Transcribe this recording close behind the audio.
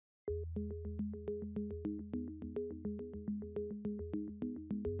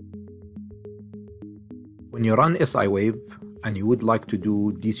When you run SIwave and you would like to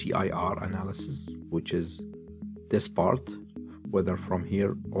do DCIR analysis, which is this part, whether from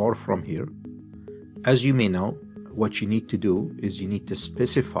here or from here, as you may know, what you need to do is you need to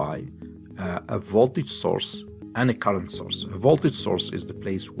specify a voltage source and a current source. A voltage source is the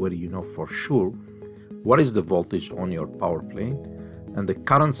place where you know for sure what is the voltage on your power plane, and the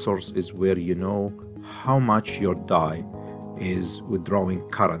current source is where you know how much your die is withdrawing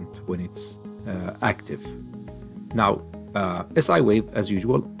current when it's active. Now, SIwave, as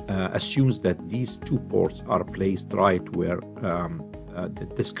usual, assumes that these two ports are placed right where the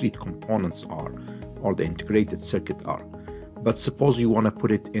discrete components are, or the integrated circuit are. But suppose you want to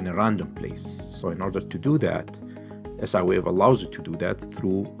put it in a random place. So in order to do that, SIwave allows you to do that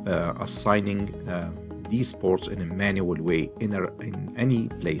through assigning these ports in a manual way in any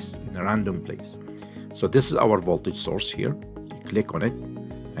place, in a random place. So this is our voltage source here. You click on it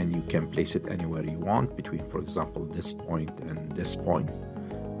and you can place it anywhere you want between, for example, this point and this point.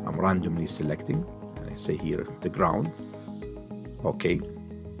 I'm randomly selecting and I say here the ground. Okay,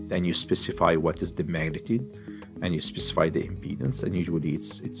 then you specify what is the magnitude and you specify the impedance, and usually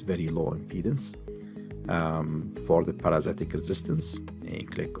it's very low impedance for the parasitic resistance, and you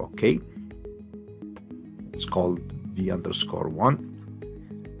click OK. It's called V_1.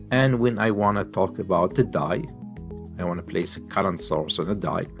 And when I want to talk about the die, I want to place a current source on a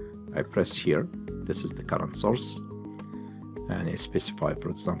die, I press here. This is the current source, and I specify, for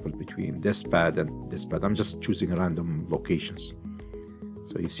example, between this pad and this pad. I'm just choosing random locations.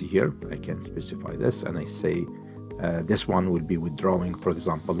 So you see here, I can specify this, and I say this one will be withdrawing, for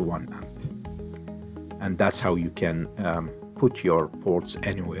example, 1 amp. And that's how you can put your ports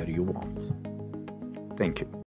anywhere you want. Thank you.